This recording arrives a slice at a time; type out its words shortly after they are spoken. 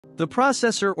The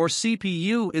processor or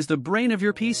CPU is the brain of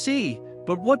your PC,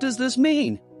 but what does this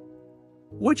mean?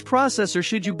 Which processor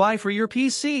should you buy for your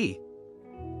PC?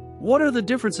 What are the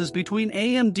differences between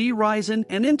AMD Ryzen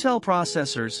and Intel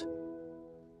processors?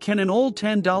 Can an old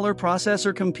 $10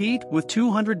 processor compete with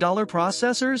 $200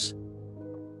 processors?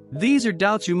 These are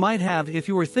doubts you might have if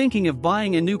you are thinking of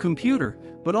buying a new computer,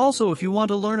 but also if you want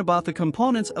to learn about the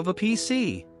components of a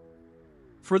PC.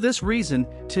 For this reason,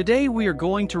 today we are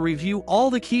going to review all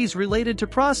the keys related to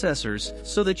processors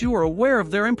so that you are aware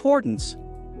of their importance.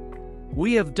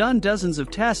 We have done dozens of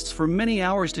tests for many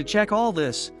hours to check all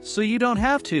this, so you don't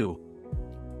have to.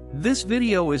 This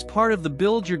video is part of the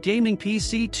Build Your Gaming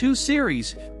PC 2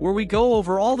 series, where we go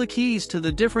over all the keys to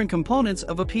the different components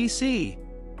of a PC.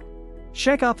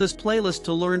 Check out this playlist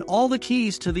to learn all the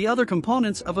keys to the other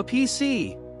components of a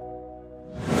PC.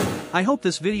 I hope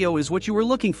this video is what you were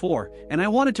looking for, and I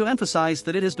wanted to emphasize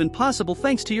that it has been possible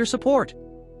thanks to your support.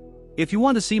 If you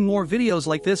want to see more videos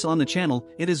like this on the channel,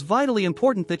 it is vitally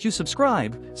important that you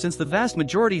subscribe, since the vast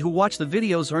majority who watch the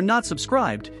videos are not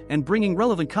subscribed, and bringing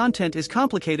relevant content is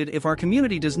complicated if our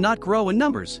community does not grow in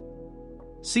numbers.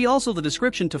 See also the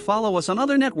description to follow us on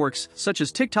other networks, such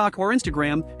as TikTok or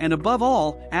Instagram, and above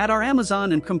all, add our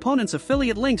Amazon and components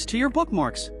affiliate links to your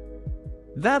bookmarks.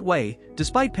 That way,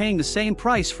 despite paying the same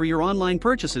price for your online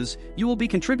purchases, you will be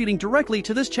contributing directly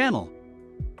to this channel.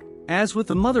 As with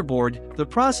the motherboard, the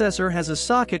processor has a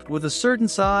socket with a certain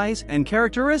size and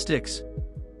characteristics.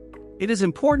 It is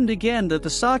important again that the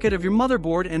socket of your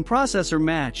motherboard and processor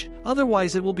match,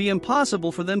 otherwise it will be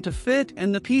impossible for them to fit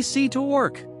and the PC to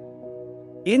work.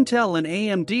 Intel and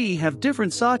AMD have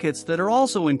different sockets that are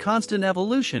also in constant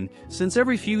evolution, since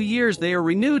every few years they are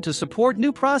renewed to support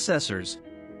new processors.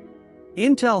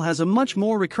 Intel has a much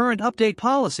more recurrent update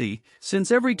policy,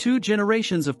 since every 2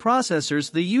 generations of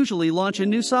processors they usually launch a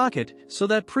new socket, so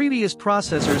that previous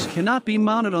processors cannot be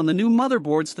mounted on the new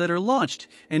motherboards that are launched,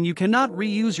 and you cannot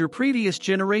reuse your previous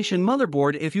generation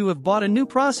motherboard if you have bought a new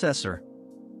processor.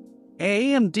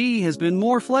 AMD has been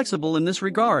more flexible in this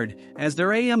regard, as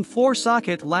their AM4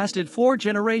 socket lasted 4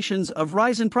 generations of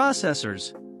Ryzen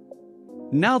processors.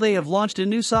 Now they have launched a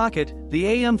new socket, the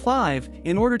AM5,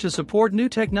 in order to support new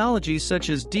technologies such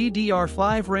as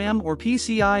DDR5 RAM or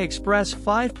PCI Express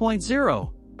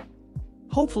 5.0.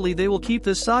 Hopefully they will keep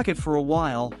this socket for a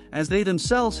while, as they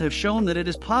themselves have shown that it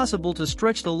is possible to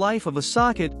stretch the life of a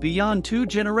socket beyond 2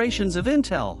 generations of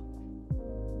Intel.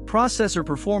 Processor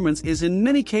performance is in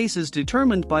many cases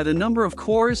determined by the number of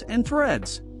cores and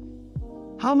threads.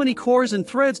 How many cores and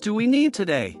threads do we need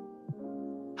today?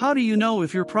 How do you know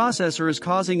if your processor is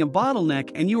causing a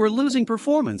bottleneck and you are losing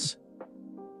performance?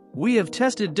 We have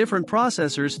tested different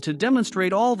processors to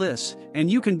demonstrate all this,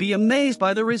 and you can be amazed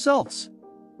by the results.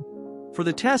 For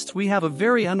the tests we have a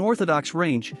very unorthodox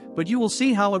range, but you will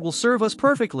see how it will serve us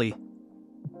perfectly.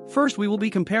 First we will be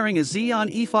comparing a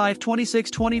Xeon E5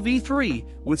 2620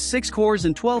 V3 with 6 cores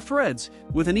and 12 threads,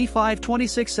 with an E5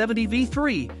 2670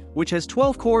 V3, which has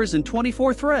 12 cores and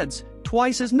 24 threads,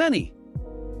 twice as many.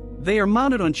 They are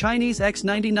mounted on Chinese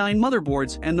X99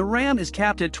 motherboards and the RAM is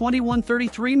capped at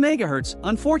 2133 MHz,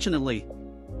 unfortunately.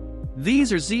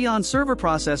 These are Xeon server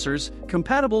processors,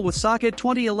 compatible with socket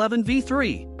 2011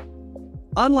 V3.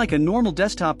 Unlike a normal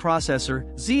desktop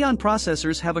processor, Xeon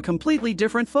processors have a completely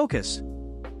different focus.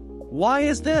 Why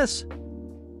is this?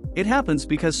 It happens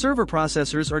because server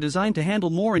processors are designed to handle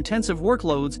more intensive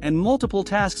workloads and multiple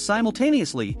tasks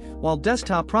simultaneously, while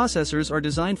desktop processors are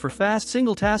designed for fast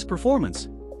single-task performance.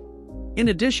 In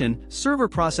addition, server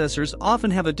processors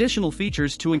often have additional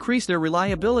features to increase their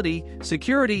reliability,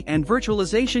 security, and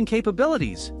virtualization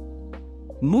capabilities.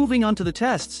 Moving on to the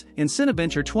tests, in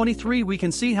Cinebencher 23 we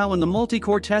can see how in the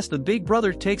multi-core test the Big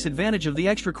Brother takes advantage of the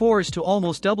extra cores to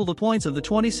almost double the points of the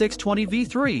 2620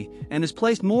 V3, and is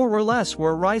placed more or less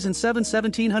where a Ryzen 7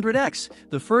 1700X,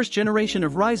 the first generation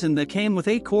of Ryzen that came with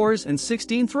 8 cores and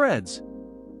 16 threads.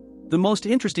 The most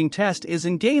interesting test is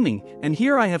in gaming, and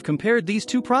here I have compared these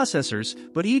 2 processors,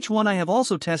 but each one I have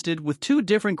also tested with 2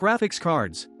 different graphics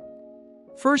cards.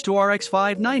 First to RX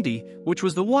 590, which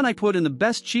was the one I put in the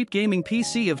best cheap gaming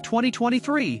PC of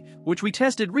 2023, which we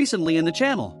tested recently in the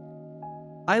channel.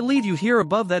 I leave you here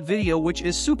above that video, which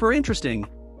is super interesting.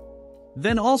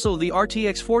 Then also the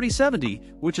RTX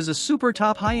 4070, which is a super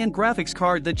top high-end graphics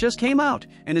card that just came out,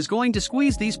 and is going to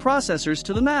squeeze these processors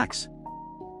to the max.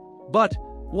 But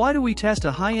why do we test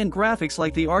a high-end graphics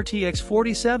like the RTX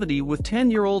 4070 with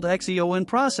 10-year-old Xeon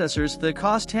processors that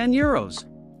cost €10?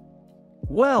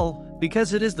 Well,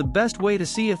 because it is the best way to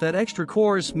see if that extra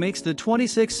cores makes the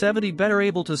 2670 better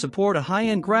able to support a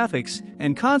high-end graphics,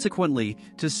 and consequently,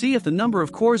 to see if the number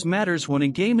of cores matters when a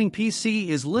gaming PC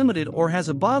is limited or has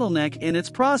a bottleneck in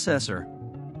its processor.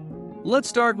 Let's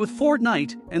start with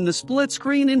Fortnite and the split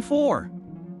screen in 4.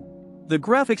 The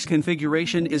graphics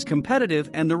configuration is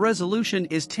competitive and the resolution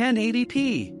is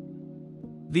 1080p.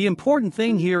 The important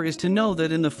thing here is to know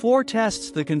that in the 4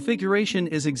 tests the configuration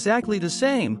is exactly the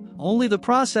same, only the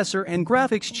processor and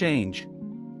graphics change.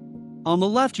 On the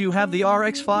left you have the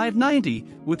RX 590,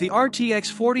 with the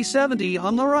RTX 4070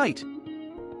 on the right.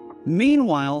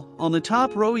 Meanwhile, on the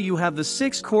top row you have the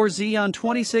 6-core Xeon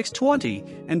 2620,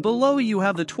 and below you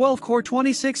have the 12-core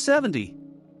 2670.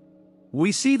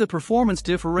 We see the performance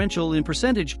differential in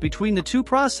percentage between the two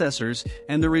processors,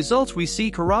 and the results we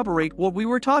see corroborate what we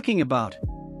were talking about.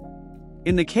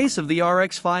 In the case of the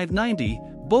RX 590,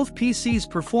 both PCs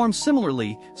perform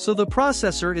similarly, so the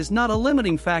processor is not a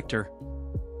limiting factor.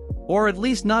 Or at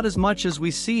least not as much as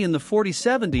we see in the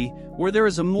 4070, where there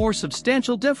is a more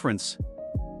substantial difference.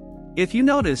 If you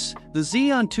notice, the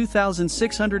Xeon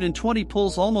 2620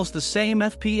 pulls almost the same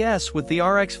FPS with the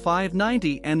RX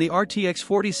 590 and the RTX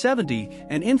 4070,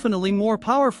 an infinitely more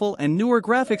powerful and newer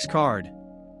graphics card.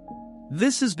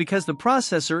 This is because the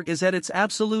processor is at its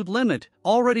absolute limit,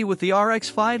 already with the RX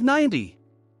 590.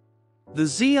 The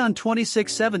Xeon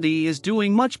 2670 is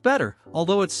doing much better,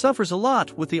 although it suffers a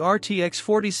lot with the RTX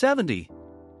 4070.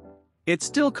 It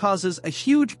still causes a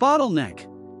huge bottleneck.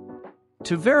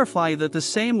 To verify that the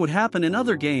same would happen in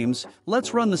other games,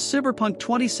 let's run the Cyberpunk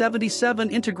 2077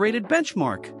 integrated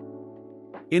benchmark.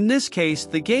 In this case,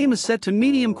 the game is set to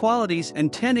medium qualities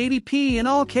and 1080p in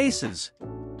all cases.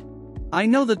 I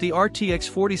know that the RTX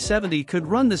 4070 could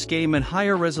run this game at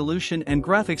higher resolution and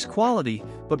graphics quality,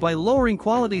 but by lowering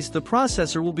qualities the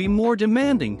processor will be more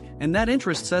demanding, and that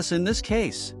interests us in this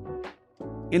case.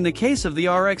 In the case of the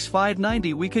RX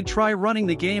 590 we could try running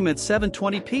the game at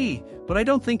 720p, but I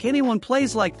don't think anyone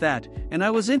plays like that, and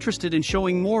I was interested in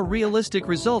showing more realistic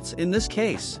results in this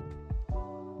case.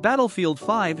 Battlefield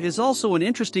 5 is also an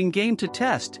interesting game to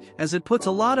test, as it puts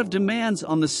a lot of demands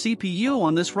on the CPU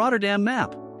on this Rotterdam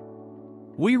map.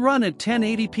 We run at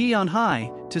 1080p on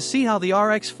high, to see how the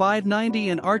RX 590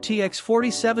 and RTX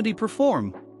 4070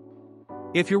 perform.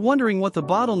 If you're wondering what the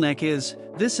bottleneck is,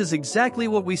 this is exactly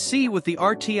what we see with the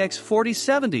RTX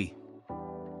 4070.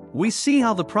 We see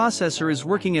how the processor is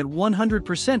working at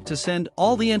 100% to send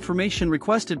all the information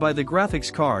requested by the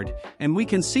graphics card, and we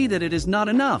can see that it is not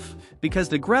enough, because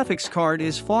the graphics card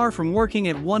is far from working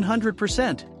at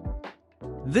 100%.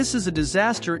 This is a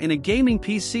disaster in a gaming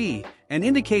PC, and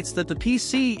indicates that the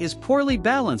PC is poorly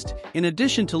balanced, in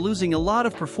addition to losing a lot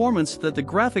of performance that the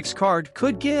graphics card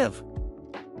could give.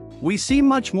 We see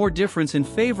much more difference in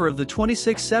favor of the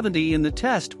 2670 in the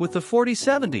test with the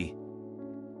 4070.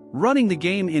 Running the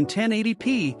game in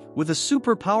 1080p, with a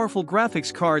super powerful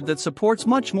graphics card that supports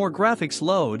much more graphics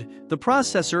load, the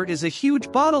processor is a huge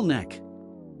bottleneck.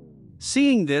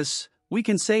 Seeing this, we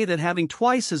can say that having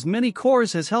twice as many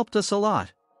cores has helped us a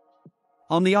lot.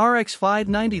 On the RX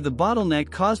 590 the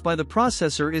bottleneck caused by the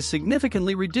processor is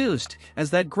significantly reduced, as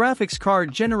that graphics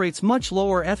card generates much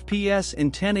lower FPS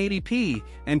in 1080p,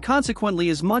 and consequently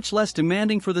is much less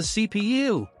demanding for the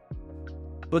CPU.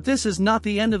 But this is not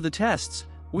the end of the tests.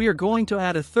 We are going to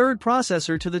add a third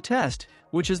processor to the test,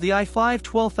 which is the i5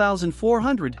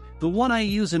 12400, the one I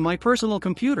use in my personal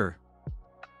computer.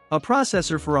 A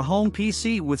processor for a home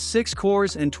PC with 6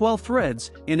 cores and 12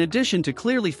 threads, in addition to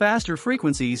clearly faster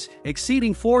frequencies,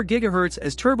 exceeding 4 GHz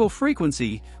as turbo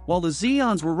frequency, while the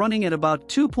Xeons were running at about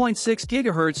 2.6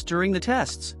 GHz during the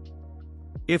tests.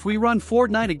 If we run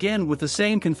Fortnite again with the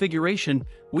same configuration,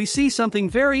 we see something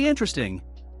very interesting.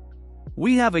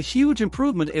 We have a huge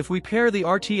improvement if we pair the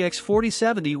RTX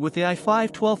 4070 with the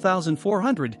i5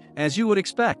 12400, as you would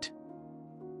expect.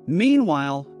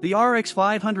 Meanwhile, the RX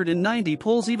 590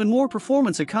 pulls even more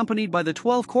performance accompanied by the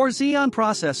 12-core Xeon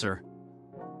processor.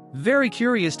 Very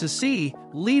curious to see,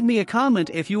 leave me a comment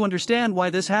if you understand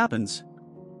why this happens.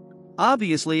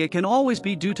 Obviously it can always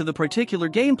be due to the particular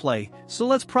gameplay, so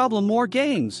let's problem more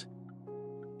games.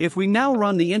 If we now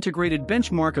run the integrated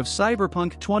benchmark of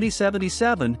Cyberpunk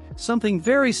 2077, something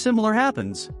very similar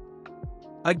happens.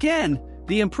 Again,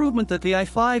 the improvement that the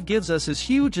i5 gives us is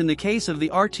huge in the case of the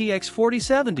RTX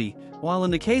 4070, while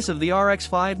in the case of the RX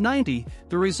 590,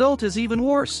 the result is even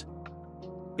worse.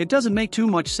 It doesn't make too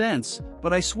much sense,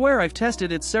 but I swear I've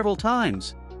tested it several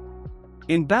times.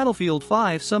 In Battlefield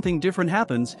 5 something different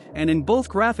happens, and in both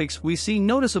graphics we see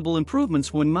noticeable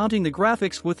improvements when mounting the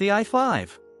graphics with the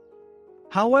i5.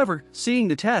 However, seeing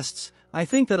the tests, I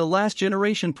think that a last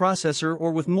generation processor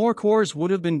or with more cores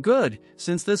would have been good,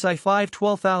 since this i5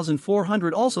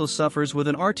 12400 also suffers with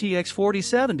an RTX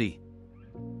 4070.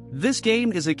 This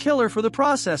game is a killer for the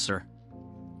processor.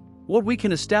 What we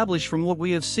can establish from what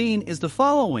we have seen is the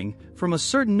following: from a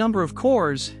certain number of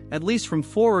cores, at least from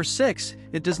 4 or 6,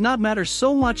 it does not matter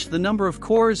so much the number of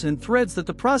cores and threads that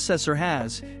the processor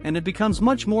has, and it becomes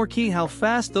much more key how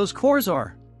fast those cores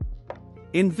are.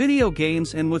 In video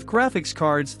games and with graphics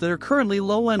cards that are currently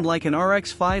low-end like an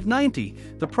RX 590,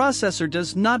 the processor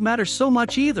does not matter so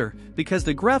much either, because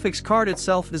the graphics card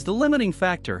itself is the limiting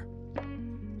factor.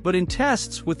 But in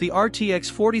tests with the RTX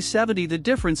 4070 the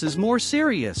difference is more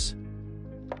serious.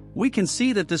 We can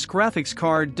see that this graphics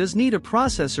card does need a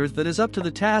processor that is up to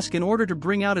the task in order to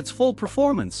bring out its full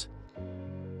performance.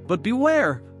 But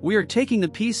beware, we are taking the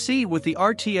PC with the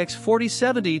RTX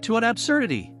 4070 to an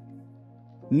absurdity.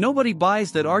 Nobody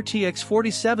buys that RTX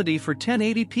 4070 for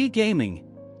 1080p gaming.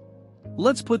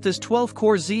 Let's put this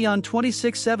 12-core Xeon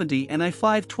 2670 and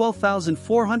i5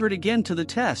 12400 again to the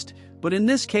test, but in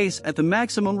this case at the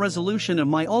maximum resolution of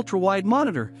my ultra-wide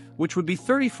monitor, which would be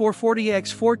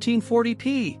 3440x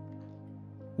 1440p.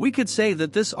 We could say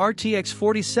that this RTX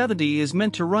 4070 is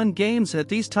meant to run games at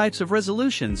these types of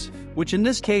resolutions, which in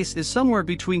this case is somewhere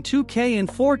between 2K and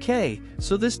 4K,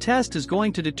 so this test is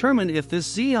going to determine if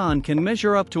this Xeon can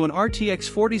measure up to an RTX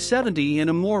 4070 in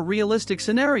a more realistic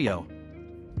scenario.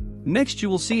 Next you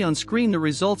will see on screen the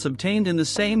results obtained in the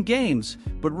same games,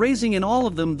 but raising in all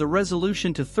of them the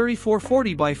resolution to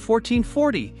 3440 by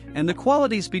 1440, and the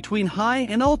qualities between high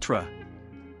and ultra.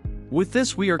 With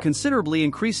this we are considerably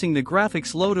increasing the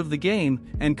graphics load of the game,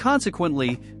 and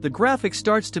consequently, the graphics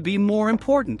starts to be more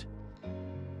important.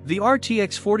 The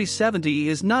RTX 4070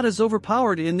 is not as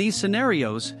overpowered in these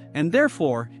scenarios, and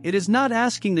therefore, it is not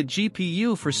asking the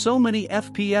GPU for so many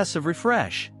FPS of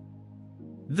refresh.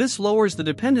 This lowers the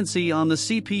dependency on the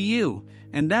CPU,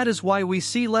 and that is why we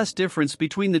see less difference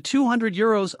between the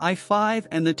 €200 i5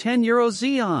 and the €10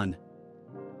 Xeon.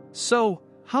 So,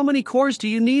 how many cores do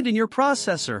you need in your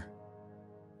processor?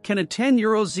 Can a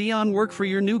 €10 Xeon work for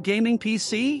your new gaming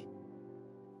PC?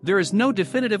 There is no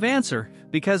definitive answer,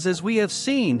 because as we have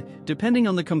seen, depending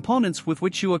on the components with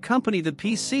which you accompany the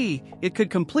PC, it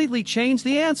could completely change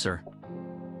the answer.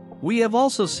 We have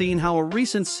also seen how a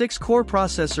recent 6-core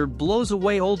processor blows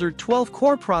away older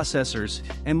 12-core processors,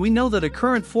 and we know that a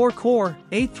current 4-core,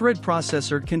 8-thread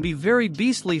processor can be very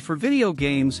beastly for video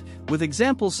games, with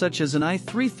examples such as an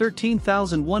i3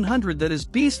 13100 that is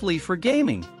beastly for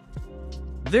gaming.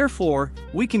 Therefore,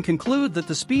 we can conclude that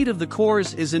the speed of the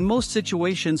cores is in most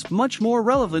situations much more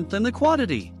relevant than the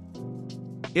quantity.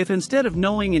 If instead of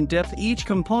knowing in depth each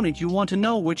component you want to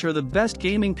know which are the best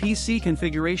gaming PC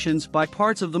configurations by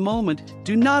parts of the moment,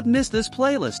 do not miss this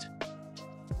playlist.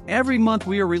 Every month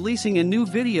we are releasing a new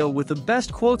video with the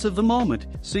best quotes of the moment,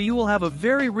 so you will have a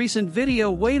very recent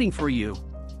video waiting for you.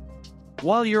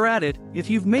 While you're at it, if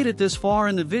you've made it this far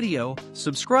in the video,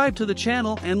 subscribe to the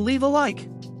channel and leave a like.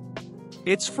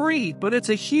 It's free, but it's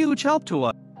a huge help to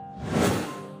us.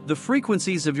 The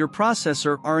frequencies of your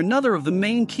processor are another of the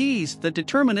main keys that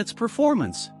determine its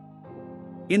performance.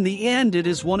 In the end, it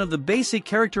is one of the basic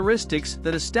characteristics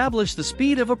that establish the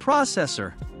speed of a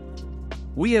processor.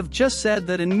 We have just said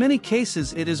that in many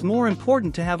cases it is more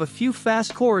important to have a few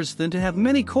fast cores than to have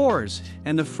many cores,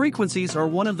 and the frequencies are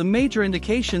one of the major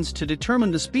indications to determine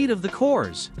the speed of the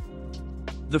cores.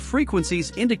 The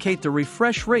frequencies indicate the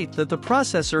refresh rate that the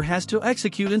processor has to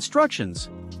execute instructions.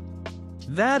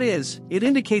 That is, it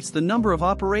indicates the number of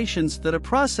operations that a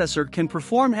processor can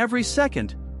perform every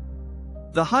second.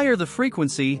 The higher the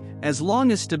frequency, as long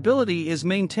as stability is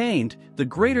maintained, the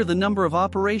greater the number of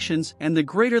operations and the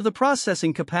greater the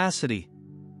processing capacity.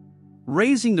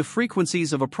 Raising the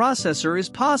frequencies of a processor is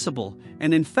possible,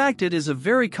 and in fact it is a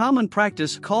very common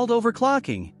practice called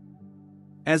overclocking.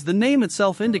 As the name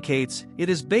itself indicates, it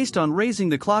is based on raising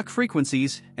the clock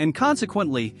frequencies, and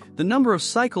consequently, the number of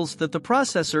cycles that the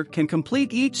processor can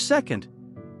complete each second.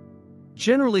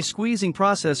 Generally, squeezing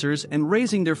processors and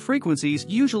raising their frequencies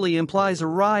usually implies a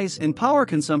rise in power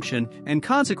consumption and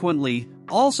consequently,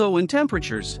 also in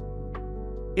temperatures.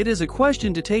 It is a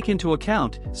question to take into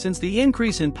account, since the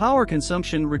increase in power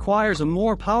consumption requires a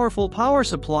more powerful power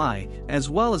supply,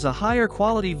 as well as a higher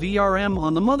quality VRM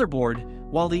on the motherboard,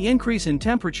 while the increase in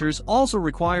temperatures also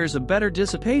requires a better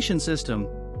dissipation system.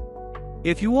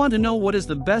 If you want to know what is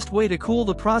the best way to cool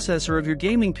the processor of your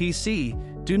gaming PC,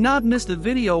 do not miss the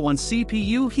video on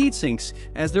CPU heatsinks,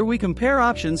 as there we compare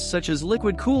options such as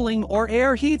liquid cooling or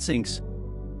air heatsinks.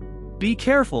 Be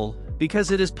careful,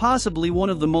 because it is possibly one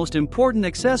of the most important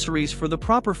accessories for the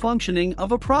proper functioning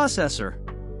of a processor.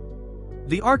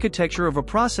 The architecture of a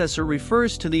processor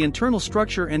refers to the internal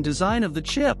structure and design of the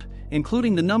chip,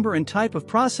 including the number and type of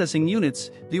processing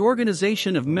units, the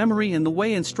organization of memory, and the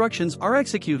way instructions are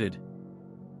executed.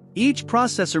 Each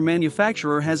processor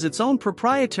manufacturer has its own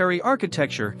proprietary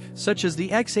architecture, such as the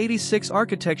x86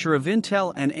 architecture of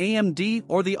Intel and AMD,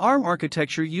 or the ARM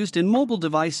architecture used in mobile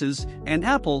devices, and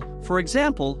Apple, for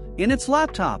example, in its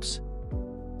laptops.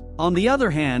 On the other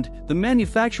hand, the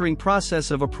manufacturing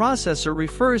process of a processor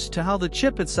refers to how the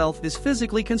chip itself is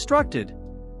physically constructed.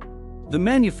 The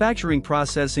manufacturing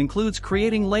process includes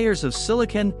creating layers of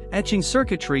silicon, etching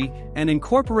circuitry, and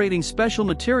incorporating special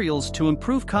materials to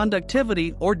improve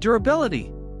conductivity or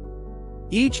durability.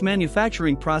 Each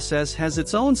manufacturing process has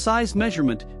its own size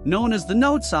measurement, known as the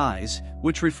node size,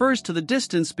 which refers to the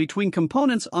distance between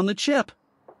components on the chip.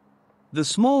 The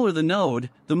smaller the node,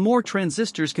 the more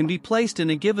transistors can be placed in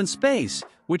a given space,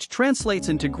 which translates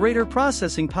into greater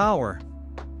processing power.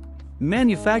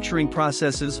 Manufacturing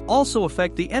processes also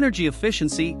affect the energy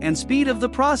efficiency and speed of the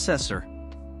processor.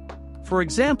 For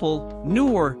example,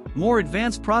 newer, more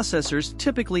advanced processors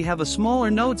typically have a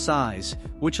smaller node size,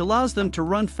 which allows them to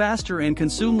run faster and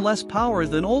consume less power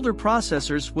than older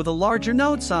processors with a larger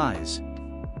node size.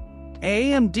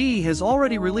 AMD has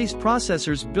already released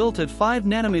processors built at 5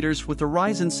 nanometers with the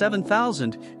Ryzen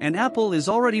 7000, and Apple is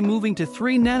already moving to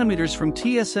 3 nanometers from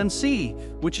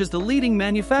TSMC, which is the leading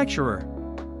manufacturer.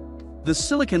 The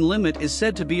silicon limit is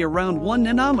said to be around 1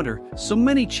 nanometer, so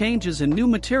many changes and new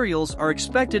materials are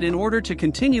expected in order to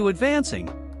continue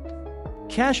advancing.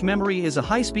 Cache memory is a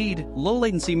high-speed,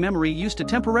 low-latency memory used to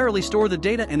temporarily store the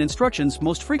data and instructions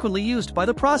most frequently used by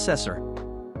the processor.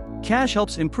 Cache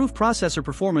helps improve processor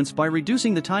performance by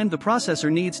reducing the time the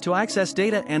processor needs to access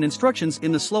data and instructions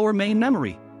in the slower main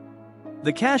memory.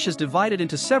 The cache is divided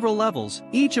into several levels,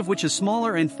 each of which is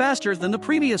smaller and faster than the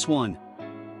previous one.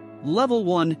 Level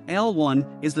 1,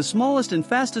 L1, is the smallest and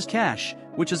fastest cache,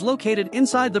 which is located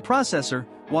inside the processor,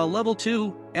 while Level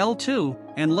 2, L2,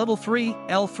 and Level 3,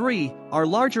 L3, are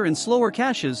larger and slower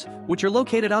caches, which are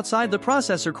located outside the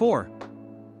processor core.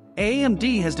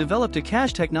 AMD has developed a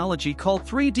cache technology called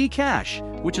 3D cache,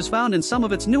 which is found in some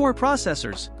of its newer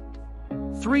processors.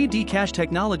 3D cache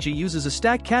technology uses a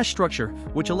stacked cache structure,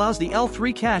 which allows the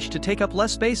L3 cache to take up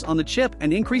less space on the chip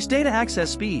and increase data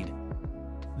access speed.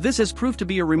 This has proved to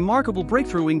be a remarkable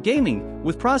breakthrough in gaming,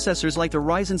 with processors like the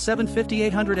Ryzen 7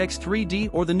 5800X3D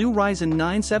or the new Ryzen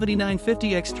 9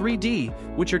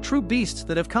 7950X3D, which are true beasts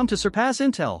that have come to surpass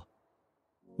Intel.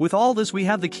 With all this, we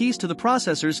have the keys to the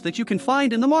processors that you can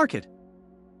find in the market.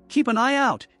 Keep an eye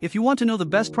out if you want to know the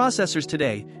best processors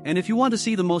today, and if you want to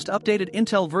see the most updated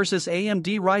Intel versus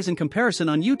AMD Ryzen comparison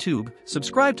on YouTube,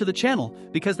 subscribe to the channel,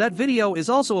 because that video is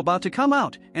also about to come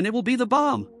out, and it will be the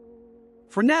bomb.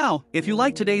 For now, if you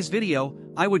liked today's video,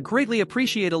 I would greatly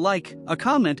appreciate a like, a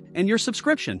comment, and your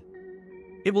subscription.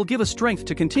 It will give us strength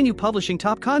to continue publishing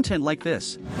top content like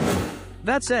this.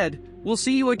 That said, we'll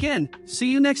see you again.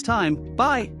 See you next time.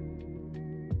 Bye.